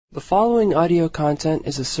The following audio content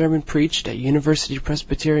is a sermon preached at University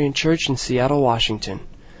Presbyterian Church in Seattle, Washington.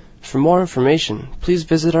 For more information, please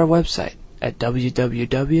visit our website at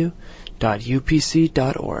www.upc.org.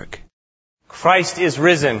 Christ is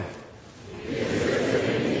risen.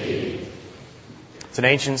 It's an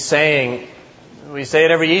ancient saying. We say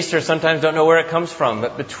it every Easter, sometimes don't know where it comes from.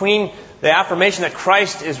 But between the affirmation that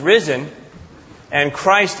Christ is risen and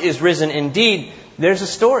Christ is risen indeed, there's a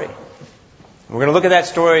story. We're going to look at that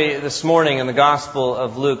story this morning in the Gospel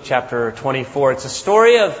of Luke, chapter 24. It's a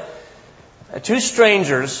story of two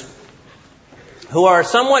strangers who are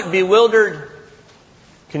somewhat bewildered,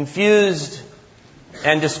 confused,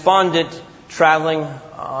 and despondent traveling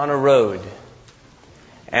on a road.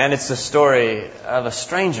 And it's the story of a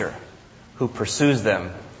stranger who pursues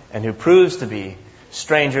them and who proves to be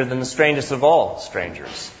stranger than the strangest of all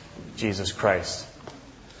strangers, Jesus Christ.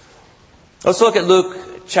 Let's look at Luke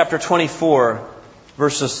chapter 24,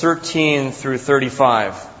 verses 13 through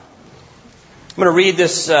 35. I'm going to read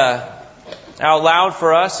this out loud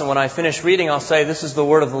for us, and when I finish reading, I'll say, "This is the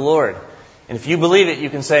word of the Lord." And if you believe it, you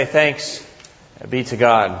can say, "Thanks be to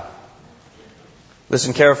God."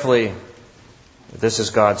 Listen carefully. This is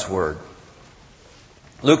God's word.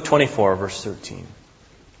 Luke 24, verse 13.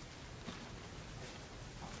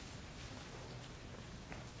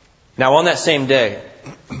 Now on that same day,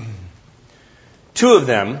 two of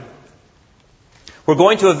them were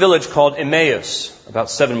going to a village called Emmaus,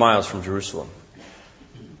 about 7 miles from Jerusalem,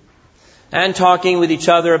 and talking with each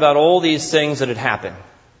other about all these things that had happened.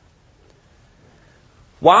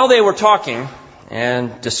 While they were talking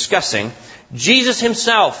and discussing, Jesus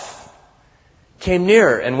himself came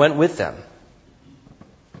nearer and went with them.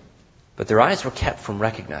 But their eyes were kept from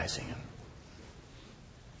recognizing him.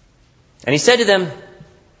 And he said to them,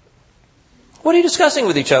 "What are you discussing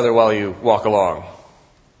with each other while you walk along?"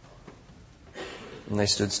 And they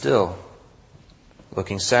stood still,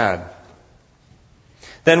 looking sad.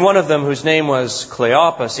 Then one of them, whose name was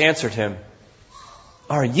Cleopas, answered him,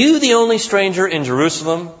 "Are you the only stranger in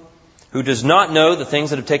Jerusalem who does not know the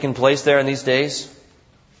things that have taken place there in these days?"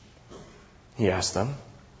 He asked them,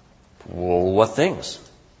 "Well, what things?"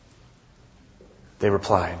 They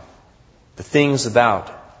replied, "The things about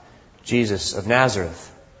Jesus of Nazareth,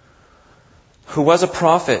 who was a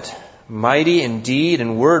prophet, mighty in deed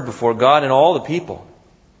and word before God and all the people,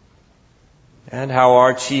 and how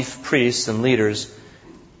our chief priests and leaders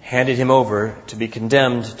handed him over to be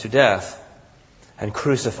condemned to death and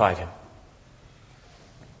crucified him.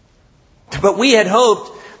 But we had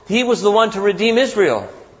hoped he was the one to redeem Israel.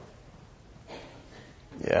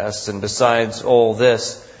 Yes, and besides all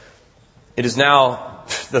this, it is now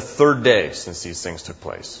the third day since these things took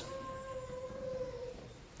place.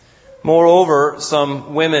 Moreover,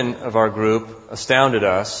 some women of our group astounded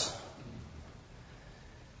us.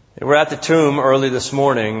 They were at the tomb early this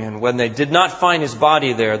morning, and when they did not find his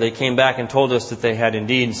body there, they came back and told us that they had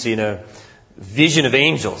indeed seen a vision of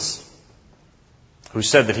angels who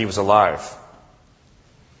said that he was alive.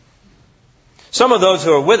 Some of those who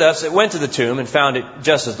were with us went to the tomb and found it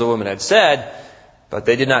just as the woman had said, but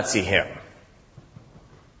they did not see him."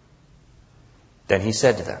 Then he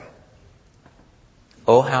said to them,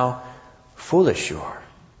 "Oh, how foolish you are,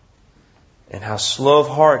 and how slow of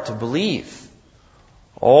heart to believe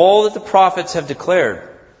all that the prophets have declared.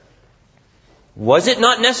 Was it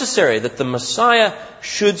not necessary that the Messiah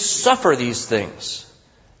should suffer these things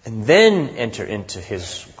and then enter into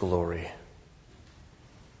his glory?"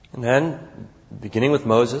 And then, beginning with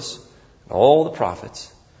Moses and all the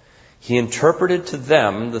prophets, he interpreted to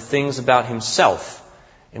them the things about himself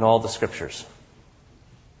in all the scriptures.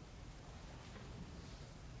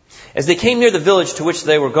 As they came near the village to which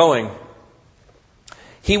they were going,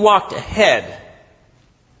 he walked ahead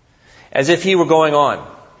as if he were going on.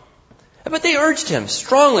 But they urged him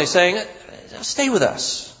strongly, saying, "Stay with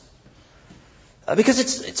us, because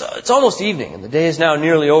it's almost evening and the day is now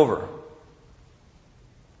nearly over."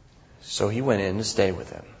 So he went in to stay with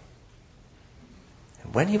them.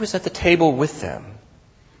 And when he was at the table with them,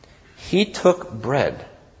 he took bread,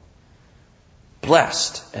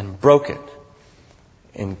 blessed and broke it,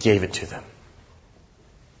 and gave it to them.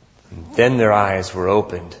 And then their eyes were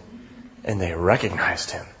opened, and they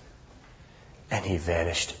recognized him, and he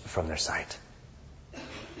vanished from their sight.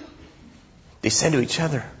 They said to each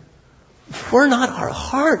other, "Were not our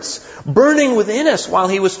hearts burning within us while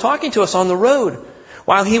he was talking to us on the road,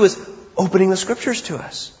 while he was opening the scriptures to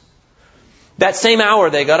us?" That same hour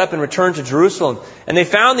they got up and returned to Jerusalem, and they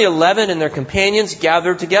found the 11 and their companions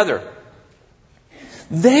gathered together.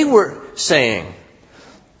 They were saying,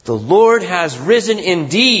 "The Lord has risen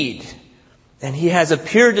indeed, and he has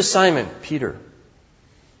appeared to Simon Peter."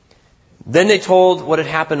 Then they told what had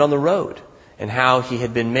happened on the road and how he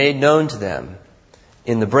had been made known to them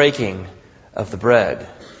in the breaking of the bread.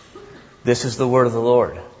 This is the word of the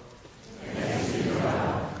Lord.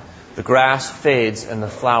 The grass fades and the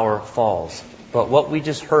flower falls, but what we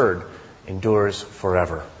just heard endures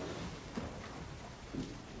forever.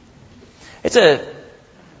 It's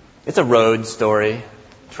a road story,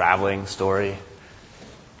 traveling story.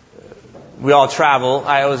 We all travel.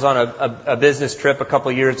 I was on a business trip a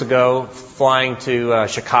couple years ago, flying to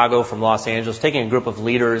Chicago from Los Angeles, taking a group of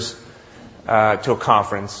leaders to a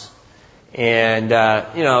conference. And,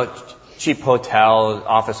 cheap hotel,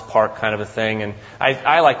 office park kind of a thing. And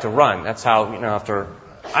I like to run. That's how,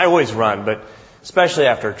 I always run, but especially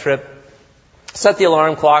after a trip. Set the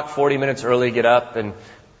alarm clock 40 minutes early, get up and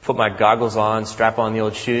put my goggles on, strap on the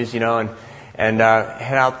old shoes, and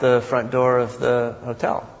head out the front door of the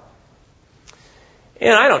hotel.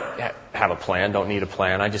 And I don't have a plan, don't need a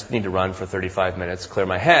plan. I just need to run for 35 minutes, clear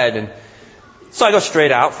my head. And so I go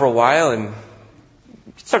straight out for a while and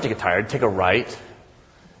start to get tired, take a right.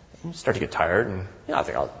 Start to get tired, and I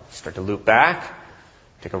think I'll start to loop back,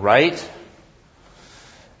 take a right.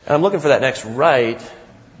 And I'm looking for that next right,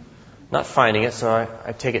 not finding it, so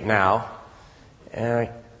I take it now. And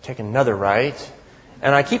I take another right.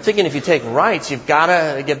 And I keep thinking if you take rights, you've got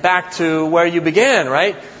to get back to where you began,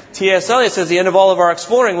 right? T.S. Eliot says the end of all of our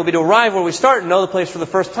exploring will be to arrive where we start and know the place for the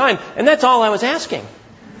first time. And that's all I was asking.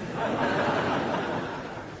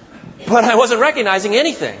 But I wasn't recognizing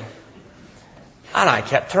anything. And I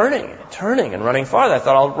kept turning and running farther. I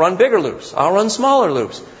thought I'll run bigger loops. I'll run smaller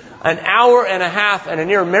loops. An hour and a half and a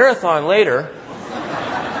near marathon later,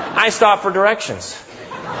 I stopped for directions.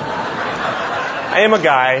 I am a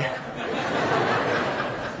guy.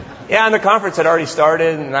 Yeah, and the conference had already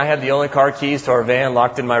started, and I had the only car keys to our van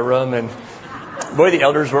locked in my room, and boy, the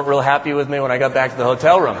elders weren't real happy with me when I got back to the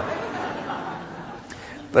hotel room.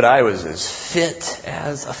 But I was as fit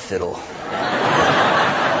as a fiddle.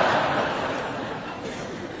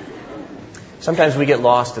 Sometimes we get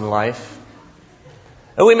lost in life,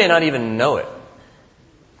 and we may not even know it.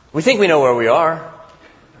 We think we know where we are.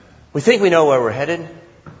 We think we know where we're headed.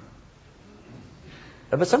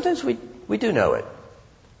 But sometimes we do know it.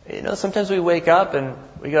 Sometimes we wake up and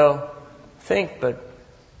we go, think, but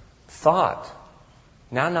thought.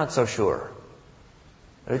 Now I'm not so sure.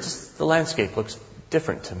 It's just the landscape looks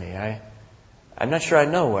different to me. I'm not sure I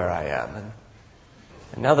know where I am.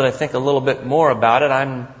 And now that I think a little bit more about it,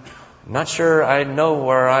 I'm not sure I know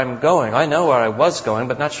where I'm going. I know where I was going,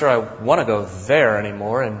 but not sure I want to go there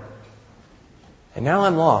anymore. And now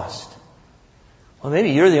I'm lost. Well, maybe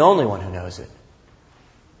you're the only one who knows it.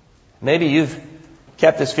 Maybe you've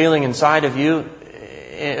kept this feeling inside of you,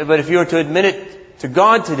 but if you were to admit it to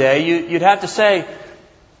God today, you'd have to say,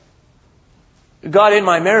 God, in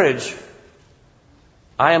my marriage,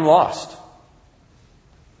 I am lost.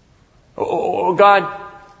 Or God,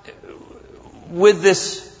 with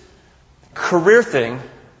this career thing,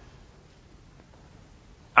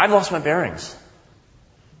 I've lost my bearings.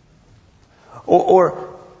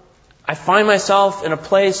 Or I find myself in a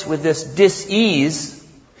place with this dis-ease,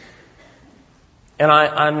 and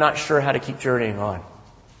I'm not sure how to keep journeying on.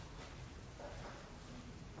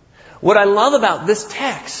 What I love about this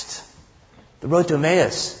text, the Road to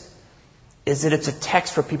Emmaus, is that it's a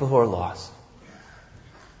text for people who are lost.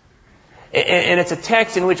 And it's a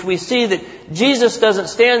text in which we see that Jesus doesn't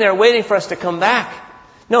stand there waiting for us to come back.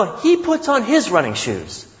 No, He puts on His running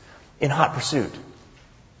shoes in hot pursuit.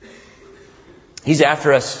 He's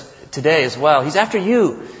after us today as well. He's after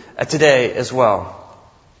you today as well.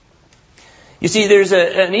 You see, there's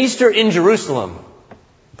an Easter in Jerusalem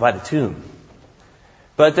by the tomb.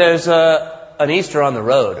 But there's an Easter on the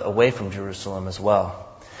road away from Jerusalem as well.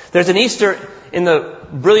 There's an Easter in the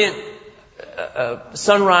brilliant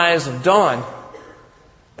sunrise of dawn.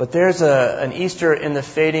 But there's an Easter in the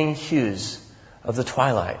fading hues of the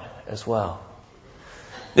twilight as well.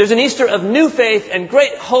 There's an Easter of new faith and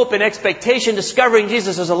great hope and expectation, discovering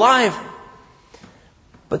Jesus is alive.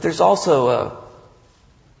 But there's also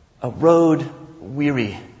a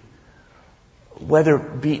road-weary,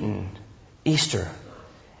 weather-beaten Easter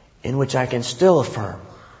in which I can still affirm,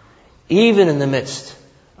 even in the midst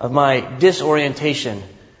of my disorientation,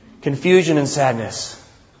 confusion, and sadness,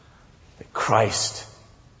 that Christ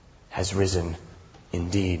has risen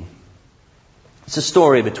indeed. It's a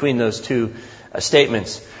story between those two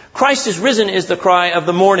statements. Christ is risen is the cry of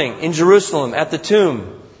the morning in Jerusalem at the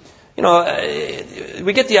tomb.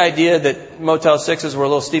 We get the idea that Motel 6s were a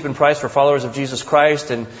little steep in price for followers of Jesus Christ,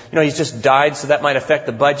 and He's just died, so that might affect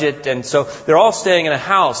the budget, and so they're all staying in a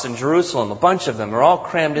house in Jerusalem. A bunch of them are all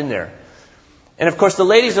crammed in there. And of course, the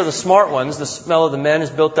ladies are the smart ones. The smell of the men is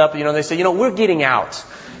built up. They say, we're getting out.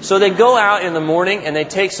 So they go out in the morning and they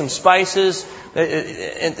take some spices.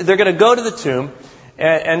 And they're going to go to the tomb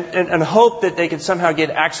and hope that they can somehow get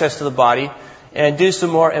access to the body and do some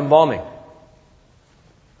more embalming.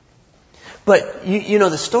 But you know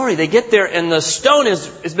the story. They get there and the stone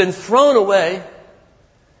has been thrown away.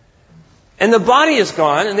 And the body is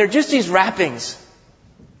gone. And they're just these wrappings.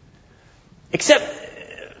 Except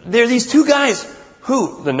there are these two guys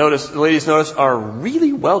who, the ladies notice, are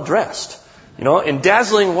really well dressed. In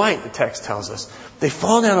dazzling white, the text tells us. They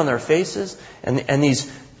fall down on their faces, and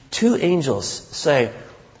these two angels say,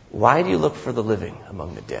 "Why do you look for the living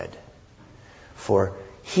among the dead? For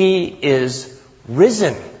he is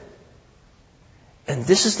risen." And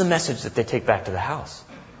this is the message that they take back to the house.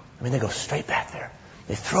 They go straight back there.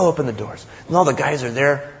 They throw open the doors. And all the guys are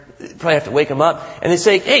there. They probably have to wake them up. And they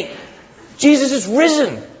say, "Hey, Jesus is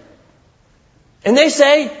risen." And they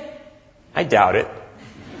say, "I doubt it."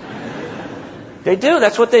 They do.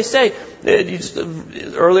 That's what they say.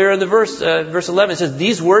 Earlier in the verse 11, it says,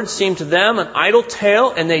 "These words seemed to them an idle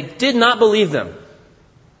tale, and they did not believe them."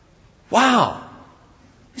 Wow.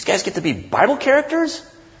 These guys get to be Bible characters?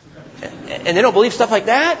 And they don't believe stuff like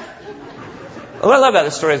that? What I love about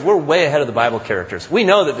this story is we're way ahead of the Bible characters. We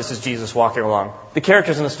know that this is Jesus walking along. The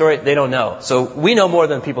characters in the story, they don't know. So we know more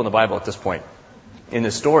than people in the Bible at this point in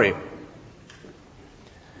this story.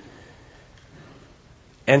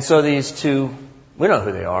 And so these two, we know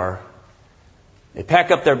who they are. They pack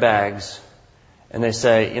up their bags and they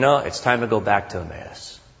say, it's time to go back to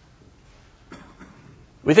Emmaus.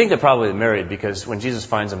 We think they're probably married because when Jesus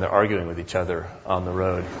finds them, they're arguing with each other on the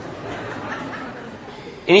road.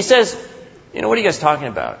 And he says, what are you guys talking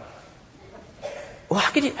about? Well,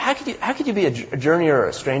 how could you be a journeyer or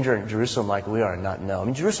a stranger in Jerusalem like we are and not know?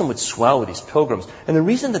 Jerusalem would swell with these pilgrims. And the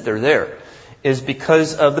reason that they're there is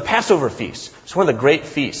because of the Passover feast. It's one of the great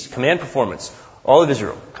feasts, command performance. All of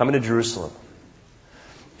Israel coming to Jerusalem.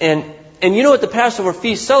 And you know what the Passover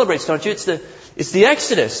feast celebrates, don't you? It's the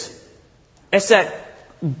Exodus. It's that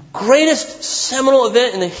greatest seminal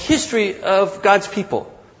event in the history of God's people.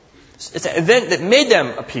 It's an event that made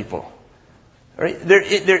them a people. Right?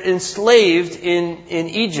 They're enslaved in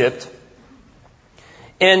Egypt.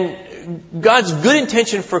 And God's good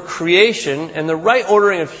intention for creation and the right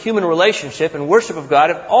ordering of human relationship and worship of God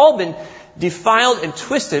have all been defiled and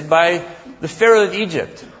twisted by the Pharaoh of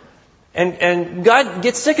Egypt. And God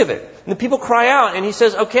gets sick of it. And the people cry out and he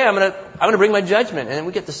says, "Okay, I'm gonna bring my judgment." And then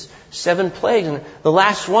we get this 7 plagues. And the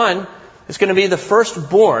last one is going to be the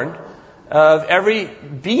firstborn of every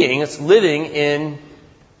being that's living in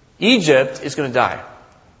Egypt is going to die.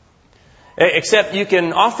 Except you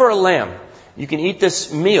can offer a lamb. You can eat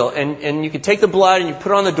this meal and you can take the blood and you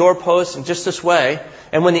put it on the doorpost in just this way.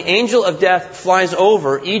 And when the angel of death flies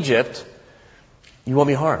over Egypt, you won't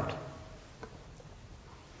be harmed.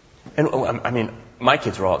 And my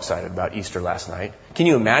kids were all excited about Easter last night. Can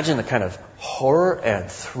you imagine the kind of horror and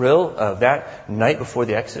thrill of that night before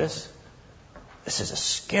the Exodus? This is a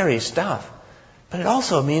scary stuff. But it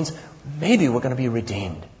also means maybe we're going to be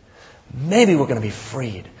redeemed. Maybe we're going to be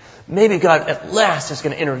freed. Maybe God at last is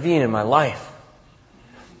going to intervene in my life.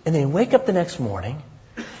 And they wake up the next morning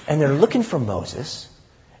and they're looking for Moses.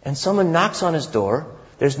 And someone knocks on his door.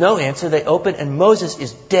 There's no answer. They open and Moses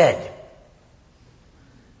is dead.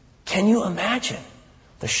 Can you imagine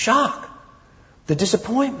the shock, the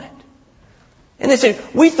disappointment? And they say,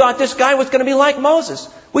 "We thought this guy was going to be like Moses.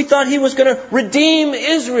 We thought he was going to redeem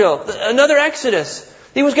Israel, another Exodus.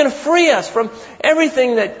 He was going to free us from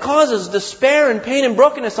everything that causes despair and pain and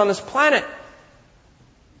brokenness on this planet."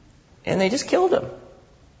 And they just killed him.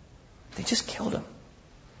 They just killed him.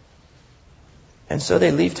 And so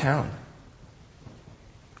they leave town,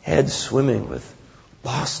 heads swimming with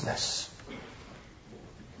lostness.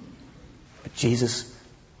 But Jesus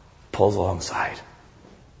pulls alongside.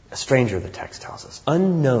 A stranger, the text tells us,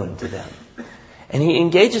 unknown to them. And he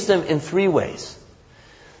engages them in 3 ways.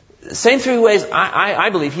 The same 3 ways I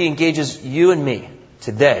believe he engages you and me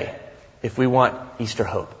today if we want Easter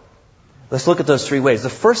hope. Let's look at those 3 ways. The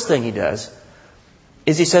first thing he does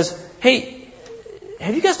is he says, "Hey,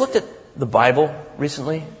 have you guys looked at the Bible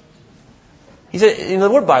recently?" He said, the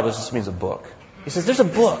word Bible just means a book. He says, there's a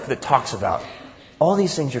book that talks about all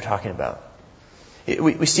these things you're talking about.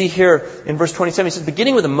 We see here in verse 27, he says,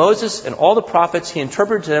 "Beginning with Moses and all the prophets, he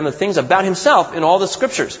interpreted to them the things about himself in all the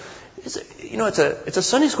scriptures." It's a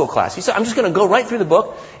Sunday school class. He said, "I'm just going to go right through the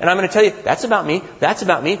book and I'm going to tell you, that's about me, that's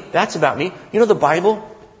about me, that's about me." The Bible,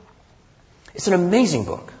 it's an amazing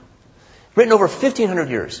book. Written over 1,500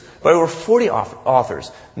 years by over 40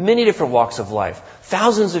 authors, many different walks of life,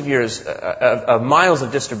 thousands of years of miles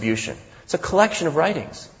of distribution. It's a collection of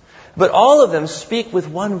writings. But all of them speak with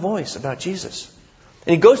one voice about Jesus.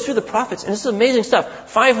 And he goes through the prophets, and this is amazing stuff.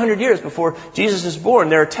 500 years before Jesus is born,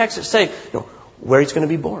 there are texts that say, where he's going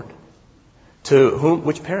to be born, to whom,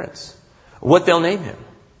 which parents, what they'll name him,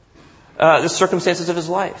 the circumstances of his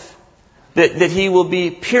life, that he will be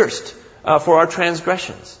pierced for our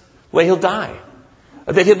transgressions, the way he'll die,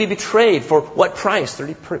 that he'll be betrayed for what price,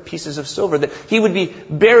 30 pieces of silver, that he would be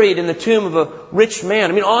buried in the tomb of a rich man.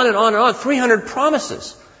 I mean, on and on and on, 300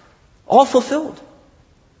 promises, all fulfilled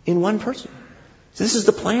in one person. So this is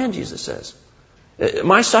the plan, Jesus says.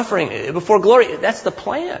 My suffering before glory, that's the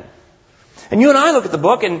plan. And you and I look at the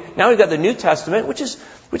book, and now we've got the New Testament, which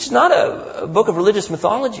is not a book of religious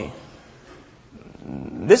mythology.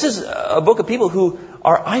 This is a book of people who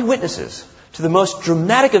are eyewitnesses to the most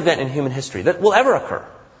dramatic event in human history that will ever occur.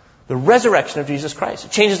 The resurrection of Jesus Christ.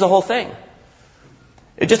 It changes the whole thing.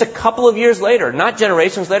 Just a couple of years later, not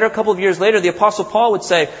generations later, a couple of years later, the Apostle Paul would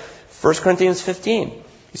say, 1 Corinthians 15,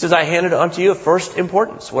 he says, I handed unto you of first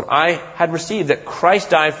importance what I had received, that Christ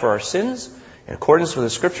died for our sins in accordance with the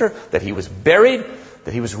Scripture, that he was buried,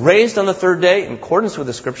 that he was raised on the third day in accordance with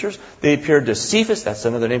the Scriptures. They appeared to Cephas, that's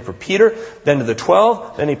another name for Peter, then to the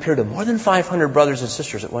 12, then he appeared to more than 500 brothers and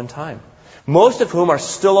sisters at one time, most of whom are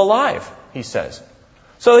still alive, he says.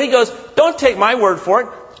 So he goes, don't take my word for it.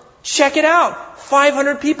 Check it out.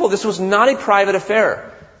 500 people. This was not a private affair.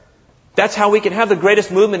 That's how we can have the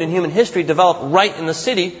greatest movement in human history develop right in the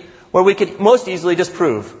city where we could most easily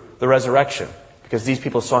disprove the resurrection, because these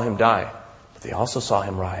people saw him die, but they also saw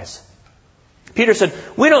him rise. Peter said,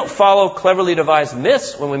 we don't follow cleverly devised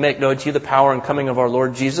myths when we make known to you the power and coming of our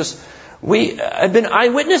Lord Jesus. We have been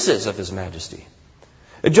eyewitnesses of his majesty.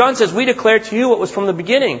 John says, we declare to you what was from the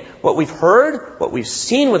beginning, what we've heard, what we've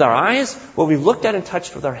seen with our eyes, what we've looked at and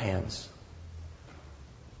touched with our hands.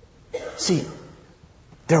 See,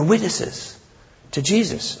 they're witnesses to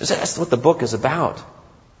Jesus. That's what the book is about.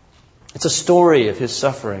 It's a story of his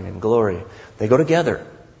suffering and glory. They go together.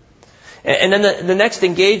 And then the next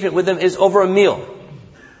engagement with them is over a meal.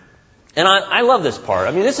 And I love this part.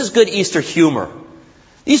 I mean, this is good Easter humor.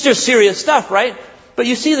 Easter's serious stuff, right? But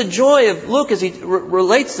you see the joy of Luke as he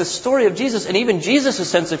relates the story of Jesus, and even Jesus'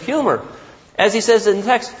 sense of humor. As he says in the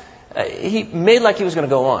text, he made like he was going to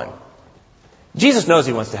go on. Jesus knows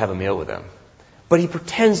he wants to have a meal with them, but he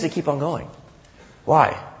pretends to keep on going.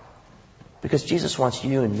 Why? Because Jesus wants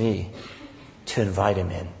you and me to invite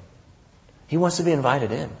him in. He wants to be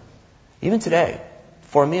invited in. Even today,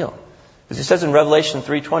 for a meal. As he says in Revelation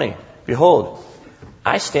 3:20, behold,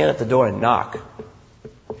 I stand at the door and knock.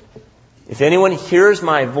 If anyone hears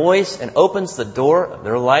my voice and opens the door of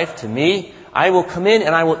their life to me, I will come in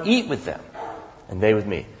and I will eat with them, and they with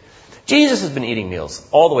me. Jesus has been eating meals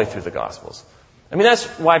all the way through the Gospels. I mean, that's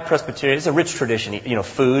why Presbyterian, it's a rich tradition,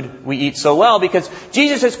 food we eat so well, because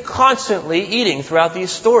Jesus is constantly eating throughout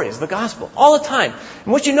these stories, the Gospel, all the time.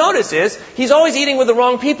 And what you notice is, he's always eating with the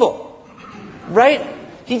wrong people. Right?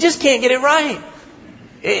 He just can't get it right.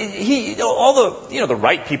 The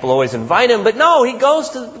right people always invite him, but no, he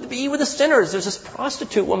goes to eat with the sinners. There's this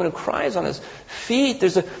prostitute woman who cries on his feet.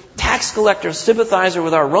 There's a tax collector sympathizer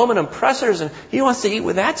with our Roman oppressors, and he wants to eat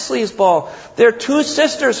with that sleazeball. There are two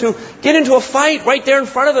sisters who get into a fight right there in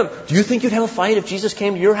front of him. Do you think you'd have a fight if Jesus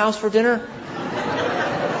came to your house for dinner?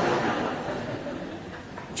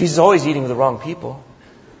 Jesus is always eating with the wrong people.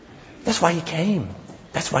 That's why he came.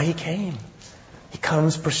 That's why he came. He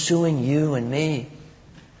comes pursuing you and me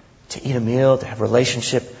to eat a meal, to have a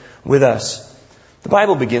relationship with us. The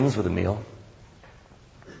Bible begins with a meal.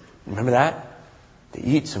 Remember that? They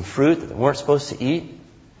eat some fruit that they weren't supposed to eat.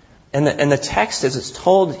 And the text, as it's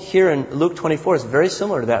told here in Luke 24, is very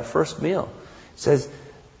similar to that first meal. It says,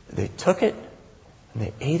 they took it and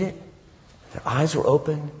they ate it. Their eyes were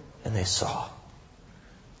open and they saw.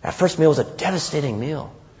 That first meal was a devastating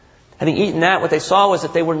meal. Having eaten that, what they saw was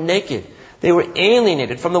that they were naked. They were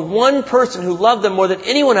alienated from the one person who loved them more than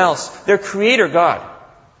anyone else, their Creator God.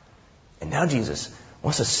 And now Jesus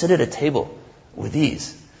wants to sit at a table with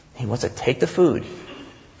these. He wants to take the food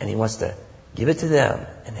and he wants to give it to them.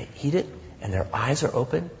 And they eat it and their eyes are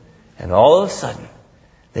open. And all of a sudden,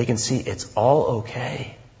 they can see it's all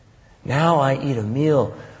okay. Now I eat a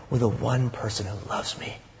meal with the one person who loves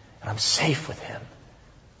me. And I'm safe with him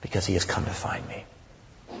because he has come to find me.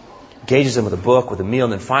 Engages them with a book, with a meal,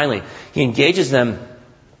 and then finally, he engages them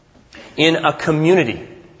in a community.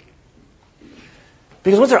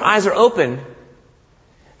 Because once their eyes are open,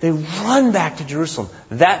 they run back to Jerusalem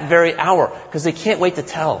that very hour, because they can't wait to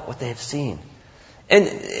tell what they have seen.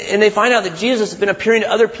 And they find out that Jesus has been appearing to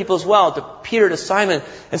other people as well, to Peter, to Simon.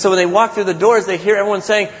 And so when they walk through the doors, they hear everyone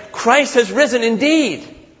saying, Christ has risen indeed.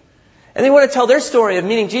 And they want to tell their story of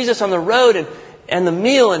meeting Jesus on the road and the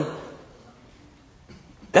meal. And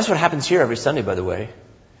that's what happens here every Sunday, by the way.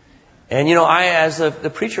 And I, as the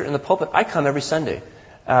preacher in the pulpit, I come every Sunday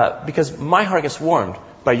because my heart gets warmed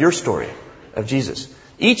by your story of Jesus.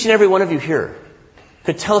 Each and every one of you here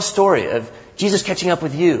could tell a story of Jesus catching up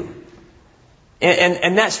with you.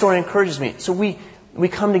 And that story encourages me. So we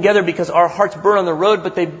come together because our hearts burn on the road,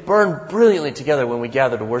 but they burn brilliantly together when we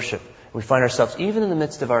gather to worship. We find ourselves, even in the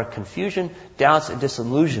midst of our confusion, doubts, and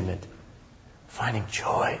disillusionment, finding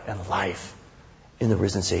joy and life in the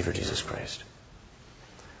risen Savior, Jesus Christ.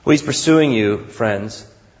 Well, He's pursuing you, friends,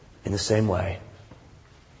 in the same way.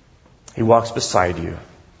 He walks beside you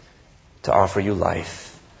to offer you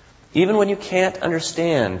life, even when you can't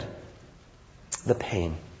understand the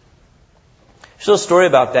pain. There's a little story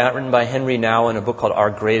about that written by Henry Nouwen in a book called Our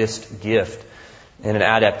Greatest Gift, in an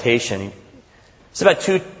adaptation. It's about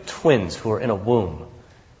two twins who are in a womb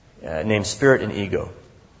named Spirit and Ego.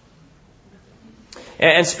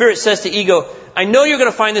 And Spirit says to Ego, I know you're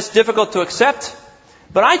going to find this difficult to accept,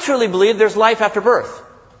 but I truly believe there's life after birth.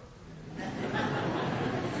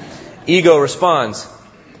 Ego responds,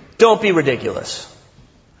 don't be ridiculous.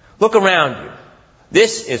 Look around you.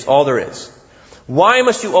 This is all there is. Why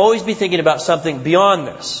must you always be thinking about something beyond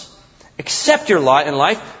this? Accept your lot in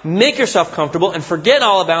life, make yourself comfortable, and forget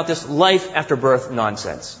all about this life after birth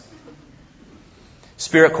nonsense.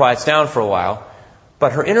 Spirit quiets down for a while,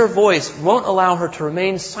 but her inner voice won't allow her to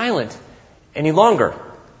remain silent any longer.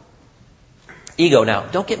 Ego, now,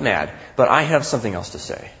 don't get mad, but I have something else to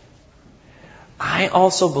say. I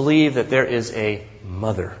also believe that there is a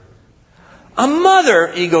mother. A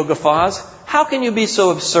mother, Ego guffaws. How can you be so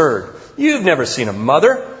absurd? You've never seen a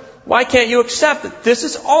mother. Why can't you accept that this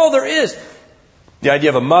is all there is? The idea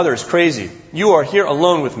of a mother is crazy. You are here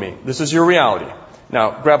alone with me. This is your reality.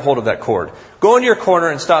 Now, grab hold of that cord. Go into your corner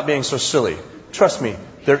and stop being so silly. Trust me,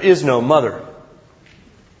 there is no mother.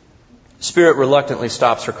 Spirit reluctantly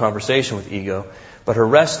stops her conversation with Ego, but her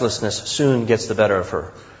restlessness soon gets the better of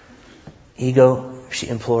her. Ego, she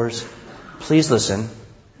implores, please listen.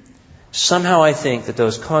 Somehow I think that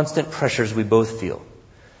those constant pressures we both feel,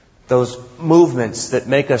 those movements that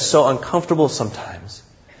make us so uncomfortable sometimes,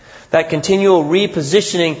 that continual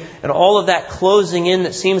repositioning and all of that closing in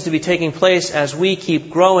that seems to be taking place as we keep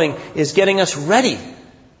growing is getting us ready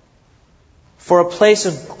for a place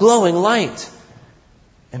of glowing light.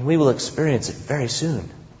 And we will experience it very soon.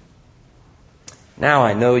 Now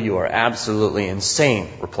I know you are absolutely insane,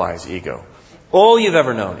 replies Ego. All you've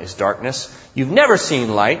ever known is darkness. You've never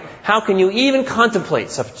seen light. How can you even contemplate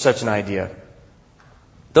such an idea?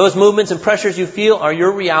 Those movements and pressures you feel are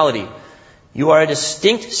your reality. You are a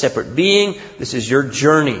distinct, separate being. This is your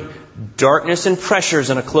journey. Darkness and pressures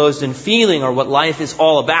and a closed-in feeling are what life is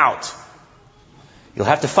all about. You'll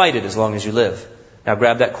have to fight it as long as you live. Now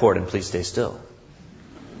grab that cord and please stay still.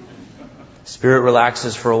 Spirit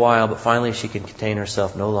relaxes for a while, but finally she can contain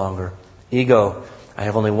herself no longer. Ego, I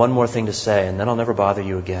have only one more thing to say, and then I'll never bother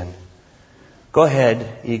you again. Go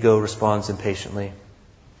ahead, Ego responds impatiently.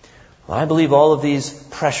 Well, I believe all of these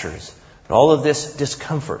pressures and all of this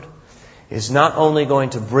discomfort is not only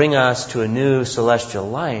going to bring us to a new celestial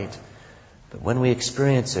light, but when we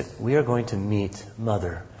experience it, we are going to meet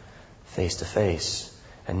Mother face to face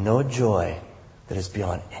and know a joy that is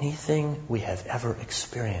beyond anything we have ever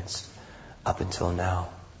experienced up until now.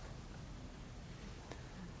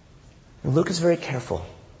 And Luke is very careful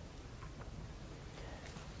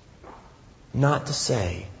not to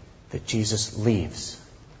say that Jesus leaves.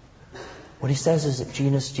 What he says is that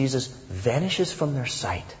Jesus vanishes from their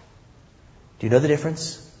sight. Do you know the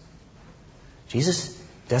difference? Jesus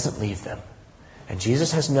doesn't leave them. And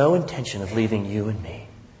Jesus has no intention of leaving you and me.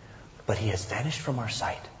 But he has vanished from our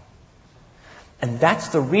sight. And that's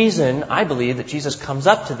the reason I believe that Jesus comes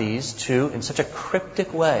up to these two in such a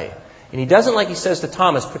cryptic way. And he doesn't, like he says to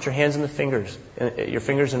Thomas, put your hands in your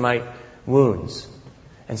fingers in my wounds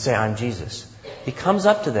and say, I'm Jesus. He comes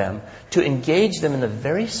up to them to engage them in the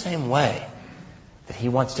very same way that he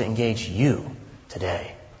wants to engage you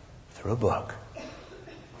today, through a book,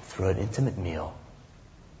 through an intimate meal,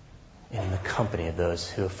 in the company of those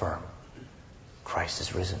who affirm Christ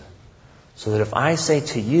is risen. So that if I say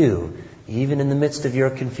to you, even in the midst of your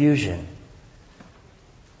confusion,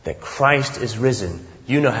 that Christ is risen,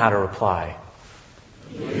 you know how to reply.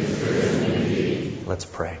 Let's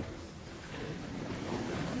pray.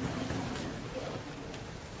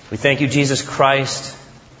 We thank you, Jesus Christ,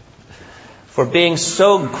 for being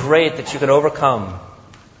so great that you could overcome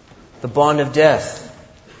the bond of death,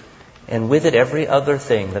 and with it every other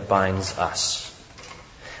thing that binds us.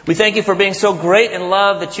 We thank you for being so great in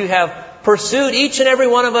love that you have pursued each and every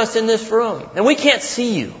one of us in this room. And we can't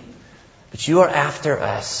see you, but you are after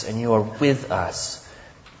us, and you are with us,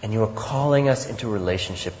 and you are calling us into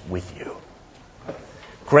relationship with you.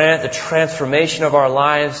 Grant the transformation of our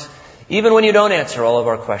lives, even when you don't answer all of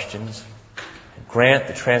our questions. Grant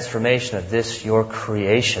the transformation of this, your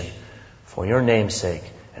creation, for your name's sake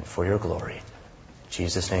and for your glory. In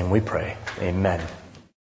Jesus' name we pray. Amen.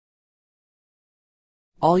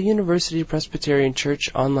 All University Presbyterian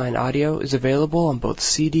Church online audio is available on both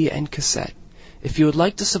CD and cassette. If you would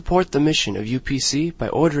like to support the mission of UPC by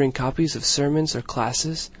ordering copies of sermons or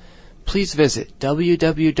classes, please visit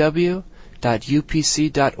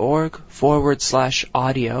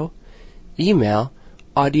www.upc.org/audio, email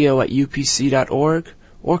audio@upc.org,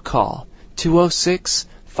 or call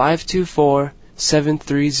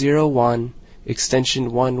 206-524-7301,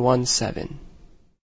 extension 117.